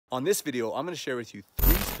On this video, I'm going to share with you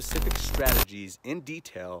 3 specific strategies in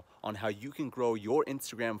detail on how you can grow your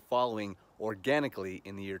Instagram following organically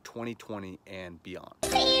in the year 2020 and beyond.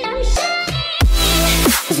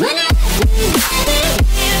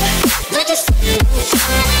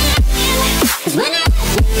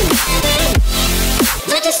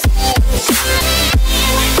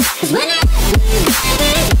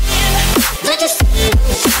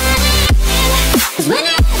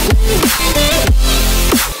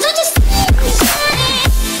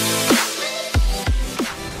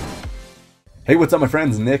 Hey, what's up my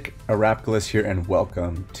friends? Nick Aweber here and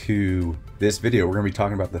welcome to this video. We're going to be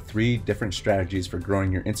talking about the 3 different strategies for growing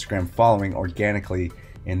your Instagram following organically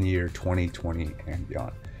in the year 2020 and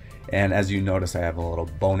beyond. And as you notice, I have a little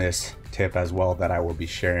bonus tip as well that I will be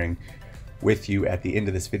sharing with you at the end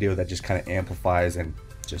of this video that just kind of amplifies and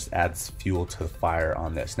just adds fuel to the fire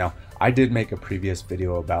on this. Now, I did make a previous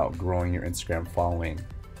video about growing your Instagram following,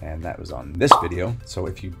 and that was on this video. So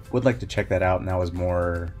if you would like to check that out, and that was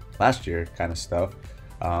more last year kind of stuff,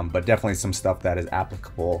 but definitely some stuff that is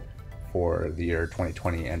applicable for the year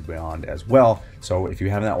 2020 and beyond as well. So if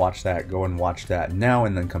you have not watched that, go and watch that now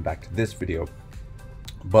and then come back to this video.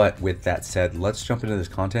 But with that said, let's jump into this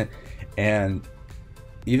content. And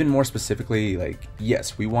even more specifically, like,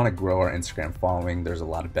 yes, we want to grow our Instagram following. There's a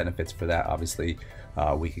lot of benefits for that. Obviously,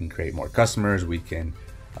 we can create more customers, we can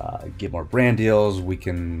get more brand deals, we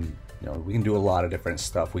can do a lot of different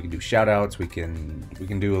stuff. We can do shout outs, we can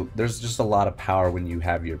do, there's just a lot of power when you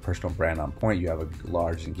have your personal brand on point, you have a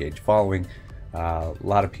large engaged following. A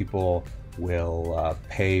lot of people will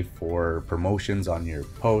pay for promotions on your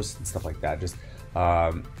posts and stuff like that. Just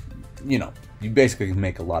you basically can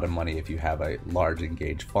make a lot of money if you have a large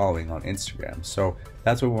engaged following on Instagram. So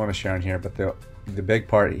that's what we want to share on here. But the big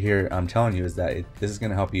part here I'm telling you is that this is going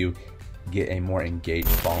to help you get a more engaged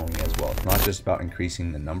following as well. It's not just about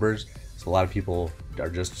increasing the numbers. So a lot of people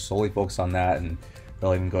are just solely focused on that, and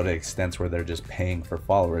they'll even go to extents where they're just paying for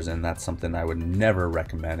followers, and that's something I would never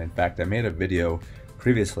recommend. In fact, I made a video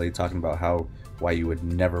previously talking about why you would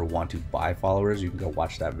never want to buy followers. You can go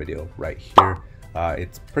watch that video right here.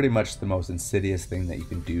 It's pretty much the most insidious thing that you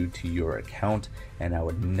can do to your account, and I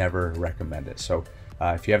would never recommend it. So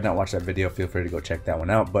if you have not watched that video, feel free to go check that one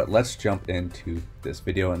out. But let's jump into this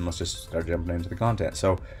video and let's just start jumping into the content.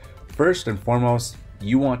 So first and foremost,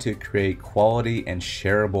 you want to create quality and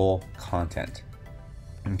shareable content.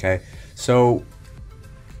 Okay, so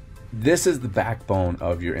this is the backbone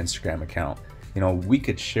of your Instagram account. You know, we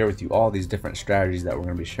could share with you all these different strategies that we're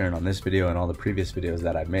going to be sharing on this video and all the previous videos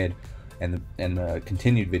that I've made and the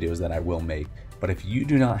continued videos that I will make. But if you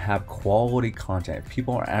do not have quality content, if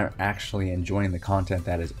people aren't actually enjoying the content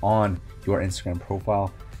that is on your Instagram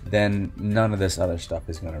profile, then none of this other stuff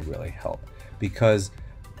is going to really help, because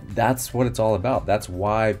that's what it's all about. That's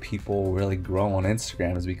why people really grow on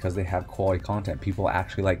Instagram, is because they have quality content. People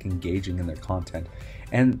actually like engaging in their content,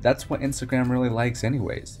 and that's what Instagram really likes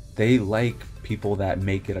anyways. They like people that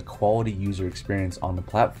make it a quality user experience on the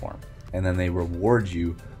platform, and then they reward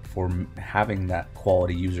you for having that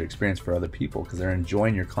quality user experience for other people, because they're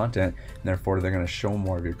enjoying your content, and therefore they're going to show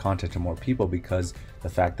more of your content to more people because the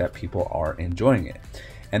fact that people are enjoying it.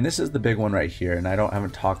 And this is the big one right here, and I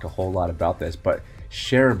haven't talked a whole lot about this, but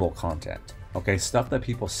shareable content. Okay, stuff that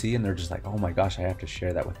people see and they're just like, oh my gosh, I have to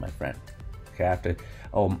share that with my friend. Okay, I have to,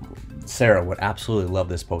 oh, Sarah would absolutely love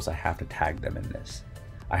this post, I have to tag them in this.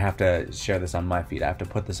 I have to share this on my feed, I have to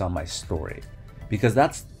put this on my story. Because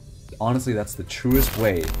honestly, that's the truest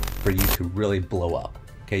way for you to really blow up.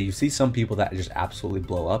 Okay, you see some people that just absolutely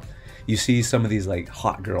blow up. You see some of these like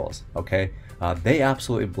hot girls, okay? They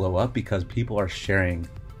absolutely blow up because people are sharing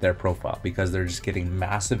their profile, because they're just getting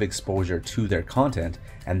massive exposure to their content,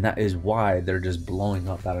 and that is why they're just blowing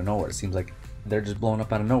up out of nowhere. It seems like they're just blowing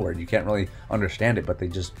up out of nowhere. You can't really understand it, but they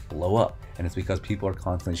just blow up, and it's because people are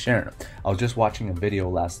constantly sharing it. I was just watching a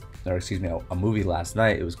movie last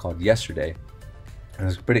night. It was called Yesterday. And it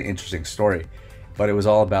was a pretty interesting story, but it was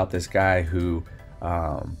all about this guy who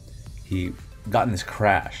he got in this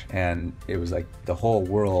crash, and it was like the whole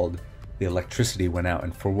world, the electricity went out,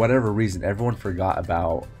 and for whatever reason everyone forgot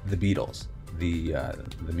about the Beatles, the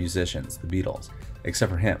musicians, the Beatles,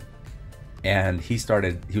 except for him. And he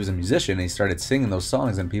was a musician, and he started singing those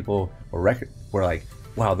songs, and people were like,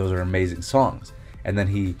 wow, those are amazing songs. And then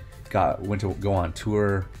he went to go on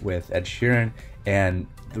tour with Ed Sheeran. And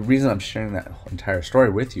the reason I'm sharing that entire story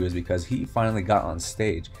with you is because he finally got on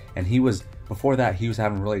stage, and before that he was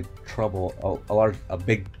having really trouble, a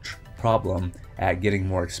big problem at getting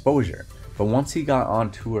more exposure. But once he got on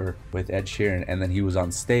tour with Ed Sheeran, and then he was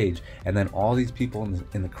on stage, and then all these people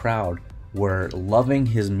in the crowd were loving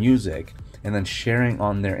his music, and then sharing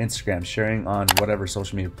on their Instagram, sharing on whatever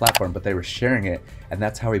social media platform, but they were sharing it, and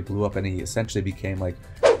that's how he blew up, and he essentially became like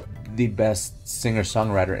the best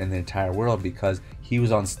singer-songwriter in the entire world because he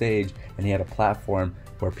was on stage and he had a platform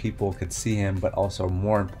where people could see him, but also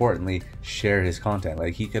more importantly share his content.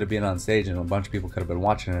 Like, he could have been on stage and a bunch of people could have been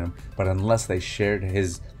watching him, but unless they shared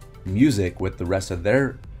his music with the rest of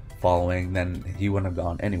their following, then he wouldn't have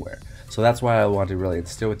gone anywhere. So that's why I want to really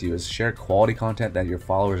instill with you is share quality content that your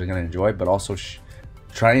followers are going to enjoy, but also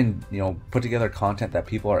try and, you know, put together content that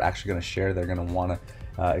people are actually going to share. They're going to want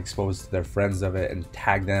to expose their friends of it and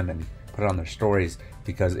tag them and put it on their stories,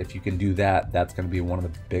 because if you can do that, that's going to be one of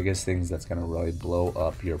the biggest things that's going to really blow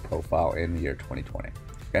up your profile in the year 2020.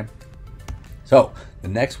 Okay, so the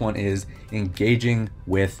next one is engaging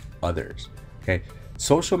with others. Okay,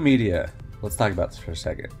 social media, let's talk about this for a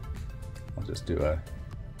second. I'll just do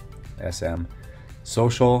a SM.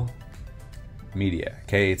 Social media.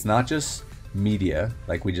 Okay, it's not just media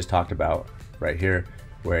like we just talked about right here,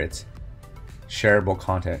 where it's shareable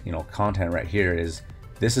content. You know, content right here is,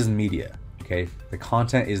 this is media. Okay, the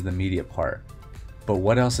content is the media part, but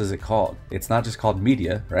what else is it called? It's not just called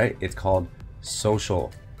media, right? It's called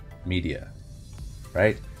social media,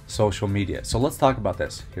 right? Social media. So let's talk about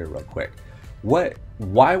this here real quick.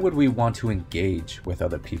 Why would we want to engage with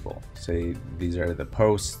other people? Say these are the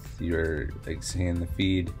posts you're like seeing the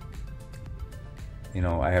feed. You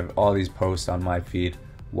know, I have all these posts on my feed.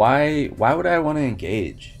 Why would I want to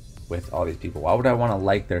engage with all these people? Why would I want to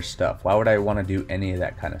like their stuff? Why would I want to do any of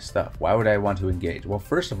that kind of stuff? Why would I want to engage? Well,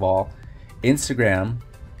 first of all, Instagram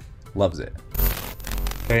loves it.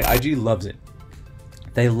 Okay, IG loves it.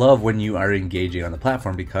 They love when you are engaging on the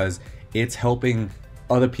platform because it's helping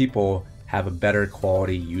other people have a better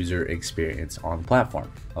quality user experience on the platform.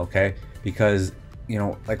 Okay, because, you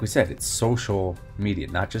know, like we said, it's social media,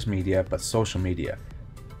 not just media, but social media.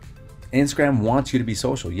 Instagram wants you to be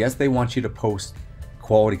social. Yes, they want you to post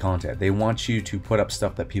quality content. They want you to put up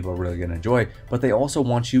stuff that people are really going to enjoy, but they also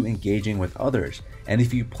want you engaging with others. And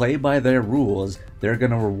if you play by their rules, they're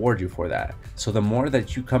going to reward you for that. So the more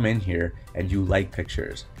that you come in here and you like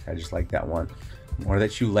pictures, I just like that one, the more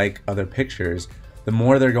that you like other pictures, the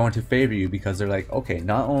more they're going to favor you, because they're like, okay,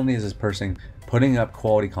 not only is this person putting up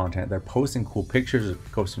quality content, they're posting cool pictures,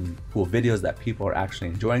 posting cool videos that people are actually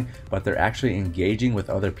enjoying, but they're actually engaging with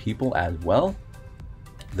other people as well.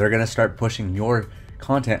 They're going to start pushing your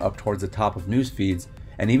content up towards the top of news feeds,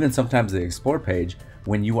 and even sometimes the explore page,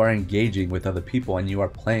 when you are engaging with other people and you are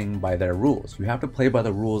playing by their rules. You have to play by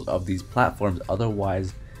the rules of these platforms,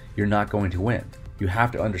 otherwise you're not going to win. You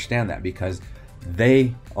have to understand that, because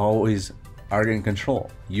they always are in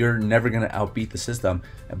control. You're never going to outbeat the system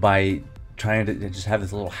by trying to just have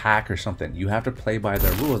this little hack or something. You have to play by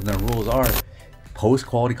their rules, and their rules are post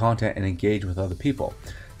quality content and engage with other people.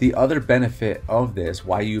 The other benefit of this,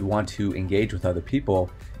 why you'd want to engage with other people,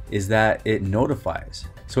 is that it notifies.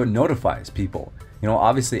 So it notifies people. You know,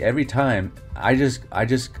 obviously every time I just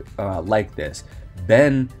like this,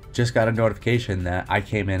 Ben just got a notification that I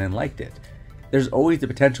came in and liked it. There's always the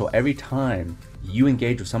potential every time you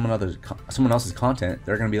engage with someone else's content,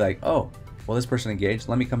 they're gonna be like, oh, well, this person engaged,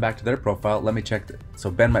 let me come back to their profile, let me check it. So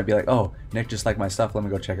Ben might be like, oh, Nick just liked my stuff, let me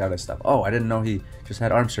go check out his stuff. Oh, I didn't know he just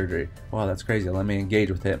had arm surgery. Wow, that's crazy, let me engage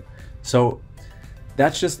with him. So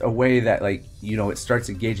that's just a way that, like, you know, it starts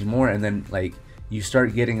engaging more, and then like you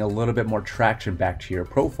start getting a little bit more traction back to your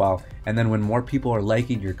profile. And then when more people are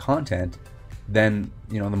liking your content, then,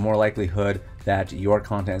 you know, the more likelihood that your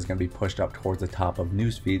content is going to be pushed up towards the top of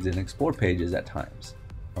news feeds and explore pages at times.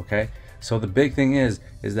 Okay, so the big thing is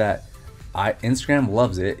that Instagram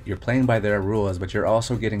loves it. You're playing by their rules, but you're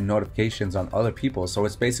also getting notifications on other people. So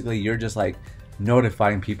it's basically, you're just like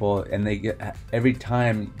notifying people, and they get, every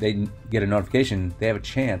time they get a notification, they have a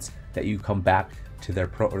chance that you come back to their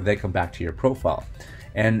or they come back to your profile.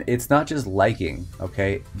 And it's not just liking,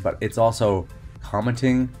 okay, but it's also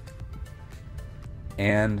commenting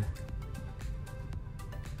and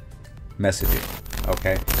messaging.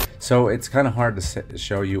 Okay, so it's kind of hard to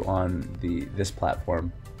show you on this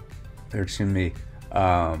platform, or excuse me, it's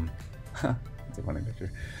a funny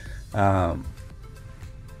picture.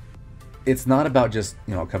 It's not about just,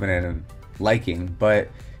 you know, coming in and liking,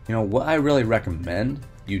 but, you know, what I really recommend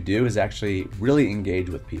you do is actually really engage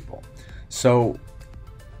with people. So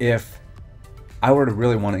if I were to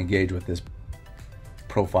really want to engage with this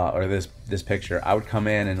profile or this picture, I would come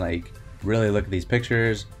in and like really look at these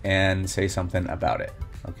pictures and say something about it.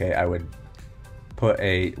 Okay, I would put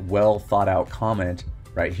a well thought out comment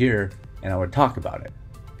right here, and I would talk about it,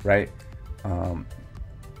 right?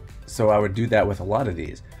 So I would do that with a lot of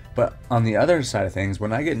these. But on the other side of things,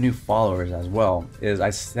 when I get new followers as well, is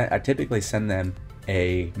I typically send them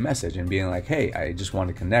a message and being like, hey, I just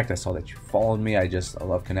wanted to connect. I saw that you followed me. I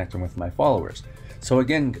love connecting with my followers. So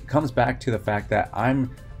again, it comes back to the fact that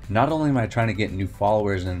not only am I trying to get new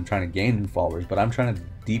followers and trying to gain new followers, but I'm trying to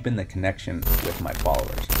deepen the connection with my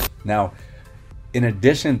followers. Now, in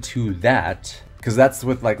addition to that, because that's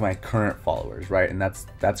with like my current followers, right? And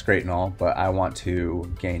that's great and all, but I want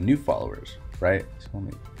to gain new followers, right? So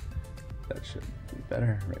that should be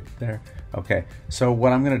better right there. Okay, so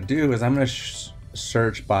what I'm gonna do is I'm gonna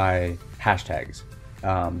search by hashtags,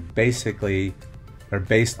 basically, or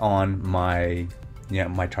based on my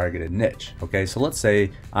targeted niche. Okay, so let's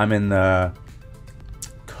say I'm in the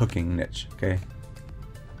cooking niche. Okay,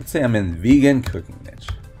 let's say I'm in vegan cooking niche.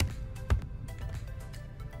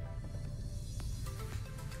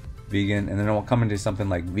 Vegan, and then I'll come into something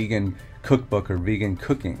like vegan cookbook or vegan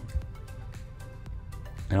cooking,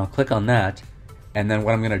 and I'll click on that. And then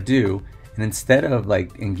what I'm gonna do, and instead of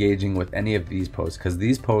like engaging with any of these posts, because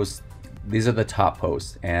these are the top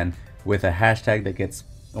posts, and with a hashtag that gets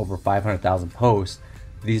over 500,000 posts,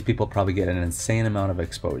 these people probably get an insane amount of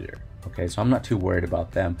exposure. Okay, so I'm not too worried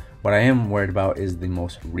about them. What I am worried about is the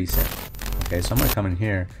most recent. Okay, so I'm gonna come in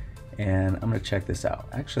here and I'm gonna check this out.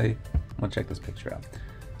 Actually, I'm gonna check this picture out.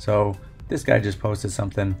 So this guy just posted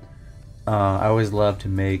something. I always love to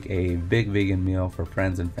make a big vegan meal for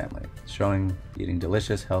friends and family, showing eating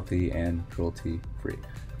delicious, healthy, and cruelty-free.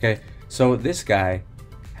 Okay, so this guy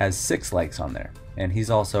has 6 likes on there, and he's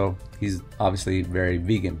obviously very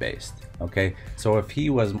vegan based. Okay, so if he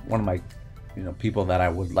was one of my people that I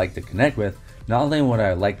would like to connect with, not only would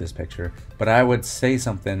I like this picture, but I would say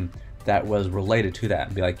something that was related to that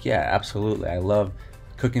and be like, yeah, absolutely, I love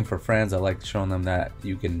cooking for friends. I like showing them that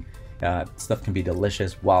you can stuff can be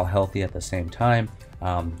delicious while healthy at the same time.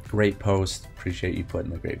 Great post, appreciate you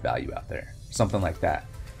putting the great value out there, something like that.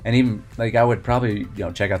 And even like I would probably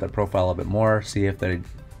check out their profile a bit more, see if they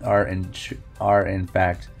are in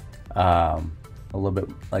fact a little bit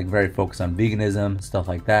like very focused on veganism, stuff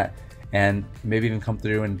like that, and maybe even come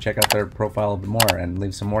through and check out their profile a bit more and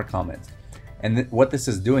leave some more comments. And what this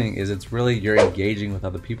is doing is it's really you're engaging with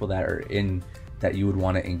other people that you would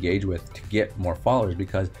want to engage with to get more followers.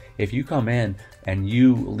 Because if you come in and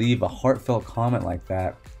you leave a heartfelt comment like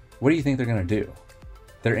that, what do you think they're going to do?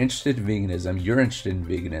 They're interested in veganism, you're interested in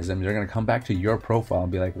veganism, they're going to come back to your profile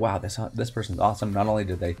and be like, wow, this person's awesome. Not only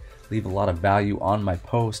did they leave a lot of value on my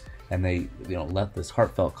post and they left this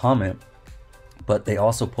heartfelt comment, but they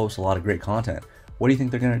also post a lot of great content. What do you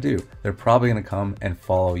think they're going to do? They're probably going to come and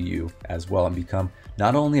follow you as well and become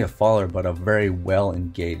not only a follower, but a very well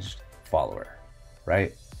engaged follower.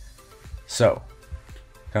 Right? So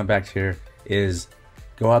coming back to here is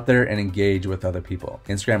go out there and engage with other people.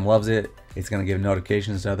 Instagram loves it. It's going to give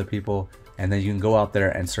notifications to other people, and then you can go out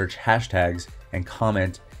there and search hashtags and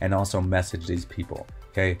comment and also message these people.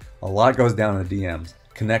 Okay, a lot goes down in the DMs.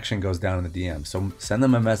 Connection goes down in the DMs. So send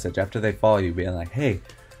them a message after they follow you being like, hey,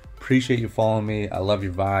 appreciate you following me, I love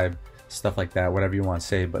your vibe, stuff like that, whatever you want to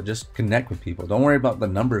say. But just connect with people. Don't worry about the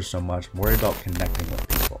numbers so much, worry about connecting with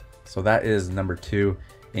people. So that is number 2,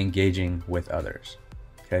 engaging with others.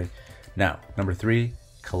 Okay, now number 3,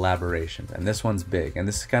 collaboration. And this one's big, and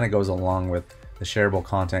this kind of goes along with the shareable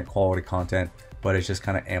content, quality content, but it's just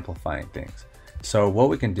kind of amplifying things. So what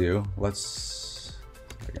we can do, I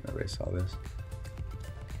can erase all this.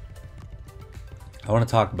 I want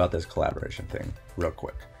to talk about this collaboration thing real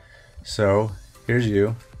quick. So here's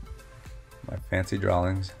you, my fancy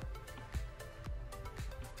drawings,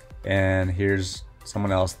 and here's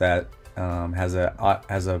someone else that has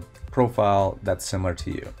a profile that's similar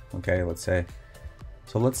to you. Okay, let's say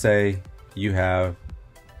you have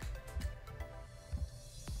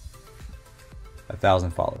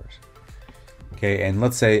 1,000 followers. Okay, and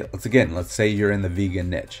let's say you're in the vegan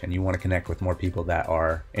niche and you want to connect with more people that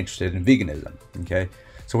are interested in veganism. Okay,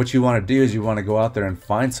 so what you want to do is you want to go out there and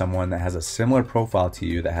find someone that has a similar profile to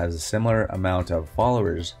you, that has a similar amount of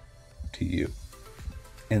followers to you,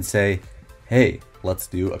 and say, hey, let's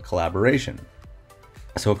do a collaboration.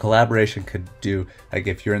 So a collaboration could do, like,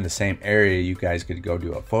 if you're in the same area, you guys could go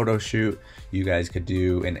do a photo shoot, you guys could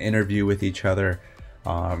do an interview with each other,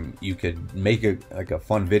 you could make a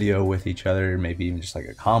fun video with each other, maybe even just like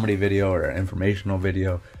a comedy video or an informational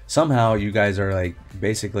video. Somehow you guys are like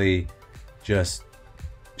basically just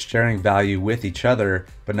sharing value with each other,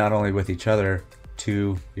 but not only with each other,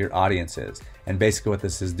 to your audiences. And basically what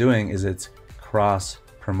this is doing is it's cross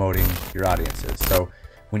promoting your audiences. So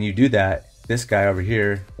when you do that, this guy over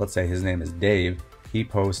here, let's say his name is Dave, he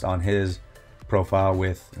posts on his profile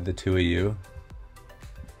with the 2 of you,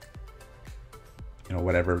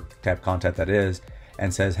 whatever type of content that is,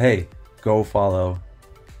 and says, hey, go follow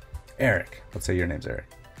Eric. Let's say your name's Eric.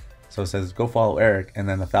 So it says, go follow Eric, and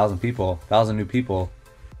then 1,000 new people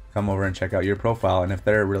come over and check out your profile. And if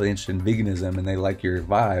they're really interested in veganism and they like your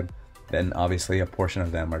vibe, then obviously a portion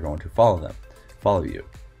of them are going to follow you.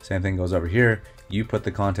 Same thing goes over here. You put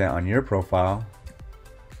the content on your profile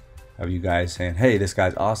of you guys saying, hey, this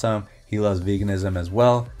guy's awesome. He loves veganism as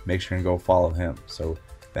well. Make sure and go follow him. So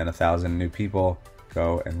then 1,000 new people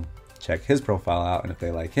go and check his profile out. And if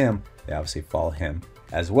they like him, they obviously follow him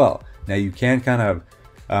as well. Now you can kind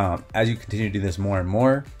of, as you continue to do this more and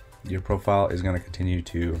more, your profile is going to continue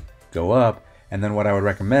to go up. And then what I would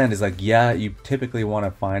recommend is, like, yeah, you typically want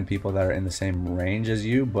to find people that are in the same range as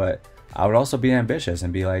you, but I would also be ambitious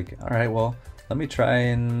and be like, all right, well, let me try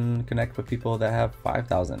and connect with people that have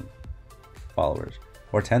 5,000 followers,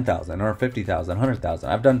 or 10,000, or 50,000, 100,000.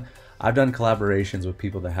 I've done collaborations with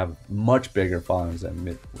people that have much bigger followings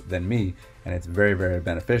than me, and it's very, very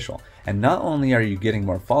beneficial. And not only are you getting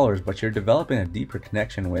more followers, but you're developing a deeper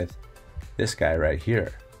connection with this guy right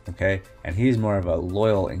here. Okay, and he's more of a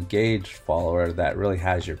loyal, engaged follower that really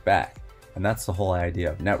has your back. And that's the whole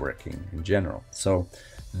idea of networking in general. So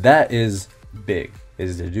that is big,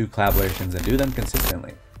 is to do collaborations and do them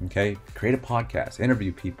consistently. Okay, create a podcast,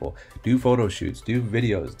 interview people, do photo shoots, do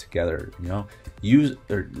videos together, use,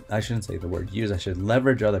 or I shouldn't say the word use, I should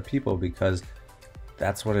leverage other people, because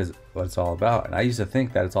that's what it's all about. And I used to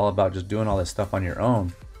think that it's all about just doing all this stuff on your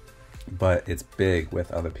own, but it's big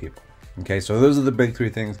with other people. Okay, so those are the big three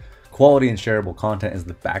things. Quality and shareable content is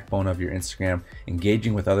the backbone of your Instagram.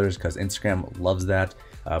 Engaging with others, because Instagram loves that,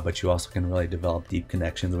 but you also can really develop deep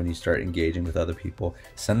connections when you start engaging with other people.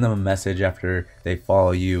 Send them a message after they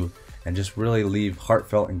follow you, and just really leave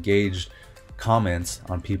heartfelt, engaged comments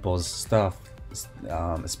on people's stuff,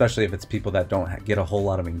 especially if it's people that don't get a whole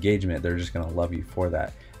lot of engagement. They're just going to love you for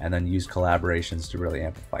that. And then use collaborations to really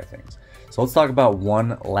amplify things. So let's talk about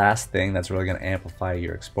one last thing that's really going to amplify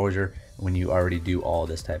your exposure when you already do all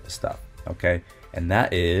this type of stuff, okay? And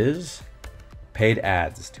that is paid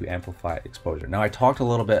ads to amplify exposure. Now, I talked a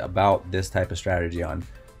little bit about this type of strategy on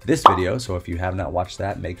this video, so if you have not watched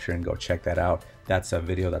that, make sure and go check that out. That's a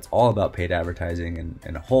video that's all about paid advertising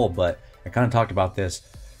in a whole, but I kind of talked about this,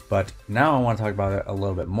 but now I want to talk about it a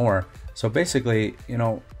little bit more. So basically,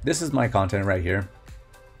 this is my content right here,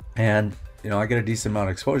 and I get a decent amount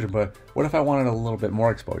of exposure, but what if I wanted a little bit more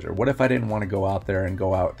exposure? What if I didn't want to go out there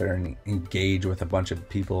and engage with a bunch of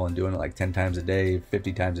people and doing it like 10 times a day,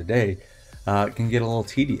 50 times a day? It can get a little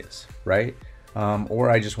tedious, right? Or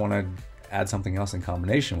I just want to add something else in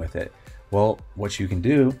combination with it. Well, what you can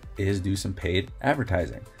do is do some paid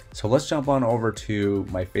advertising. So let's jump on over to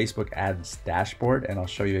my Facebook ads dashboard, and I'll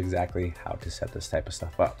show you exactly how to set this type of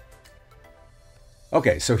stuff up.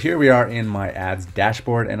 Okay, so here we are in my ads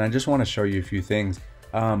dashboard, and I just want to show you a few things.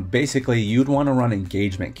 Basically, you'd want to run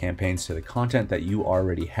engagement campaigns to the content that you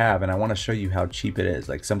already have, and I want to show you how cheap it is.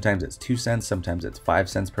 Like, sometimes it's 2 cents, sometimes it's 5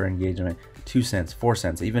 cents per engagement, 2 cents, 4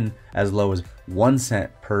 cents, even as low as 1 cent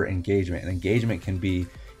per engagement. And engagement can be,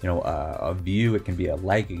 a view, it can be a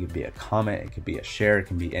like, it can be a comment, it could be a share, it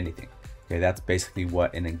can be anything. Okay, that's basically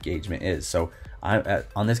what an engagement is. So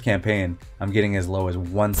on this campaign, I'm getting as low as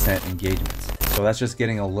 1 cent engagements. So that's just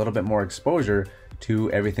getting a little bit more exposure to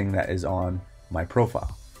everything that is on my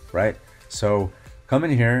profile, right? So come in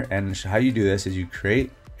here, and how you do this is you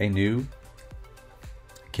create a new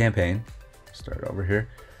campaign. Start over here.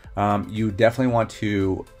 You definitely want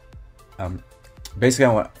to,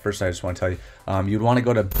 basically first I just want to tell you, you'd want to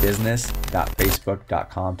go to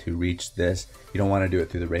business.facebook.com to reach this. You don't want to do it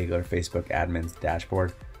through the regular Facebook admin's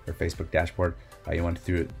dashboard or Facebook dashboard. You want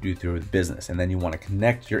to do through the business, and then you want to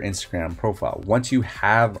connect your Instagram profile. Once you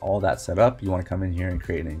have all that set up, you want to come in here and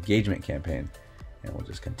create an engagement campaign, and we'll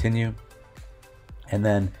just continue. And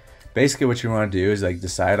then basically what you want to do is like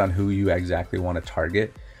decide on who you exactly want to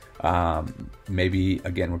target. Maybe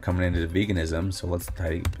again, we're coming into veganism, so let's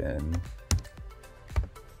type in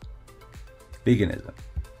veganism,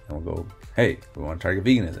 and we'll go, hey, we want to target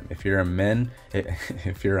veganism. If you're a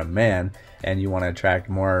man and you want to attract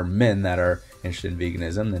more men that are interested in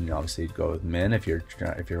veganism, then you obviously go with men. If you're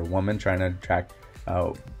a woman trying to attract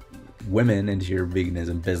women into your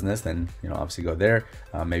veganism business, then obviously go there.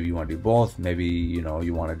 Maybe you want to do both. Maybe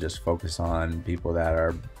you want to just focus on people that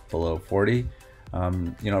are below 40.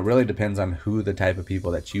 It really depends on who the type of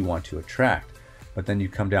people that you want to attract. But then you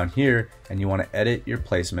come down here and you want to edit your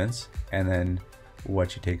placements, and then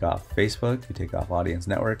what you take off Facebook, you take off audience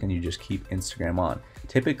network, and you just keep Instagram on.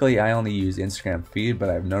 Typically, I only use Instagram feed, but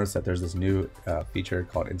I've noticed that there's this new feature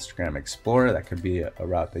called Instagram Explorer that could be a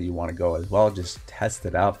route that you want to go as well. Just test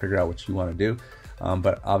it out, figure out what you want to do.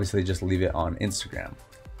 but obviously just leave it on Instagram.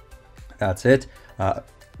 That's it.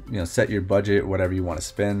 Set your budget, whatever you want to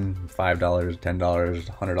spend, $5, $10,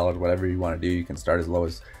 $100, whatever you want to do. You can start as low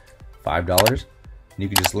as $5. And you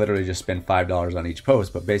can just literally just spend $5 on each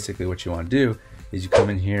post. But basically what you want to do is you come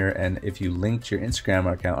in here, and if you linked your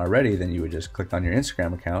Instagram account already, then you would just click on your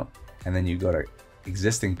Instagram account, and then you go to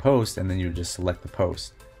existing post, and then you would just select the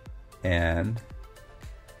post, and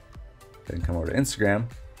then come over to Instagram,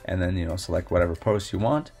 and then select whatever post you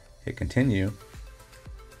want, hit continue,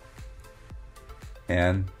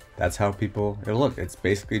 and that's how it'll look. It's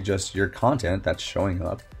basically just your content that's showing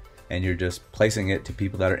up, and you're just placing it to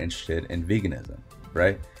people that are interested in veganism,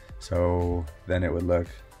 right? So then it would look,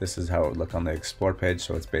 this is how it would look on the explore page.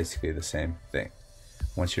 So it's basically the same thing.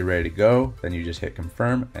 Once you're ready to go, then you just hit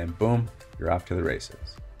confirm, and boom, you're off to the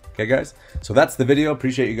races. Okay guys, so that's the video.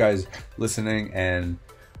 Appreciate you guys listening and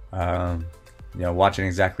watching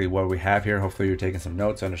exactly what we have here. Hopefully you're taking some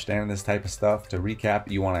notes, understanding this type of stuff. To recap,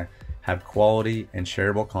 you want to have quality and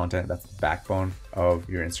shareable content. That's the backbone of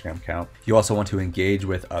your Instagram account. You also want to engage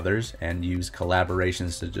with others and use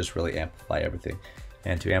collaborations to just really amplify everything.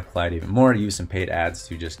 And to amplify it even more, use some paid ads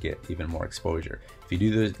to just get even more exposure. If you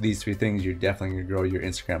do these 3 things, you're definitely gonna grow your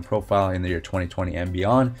Instagram profile in the year 2020 and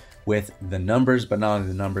beyond with the numbers, but not only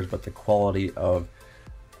the numbers, but the quality of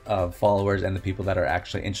followers and the people that are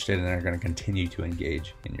actually interested and are gonna continue to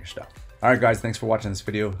engage in your stuff. All right guys, thanks for watching this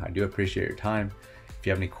video. I do appreciate your time. If you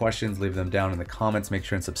have any questions, leave them down in the comments. Make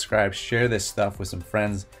sure and subscribe, share this stuff with some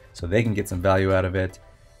friends so they can get some value out of it.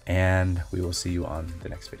 And we will see you on the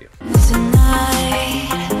next video.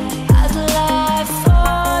 Tonight.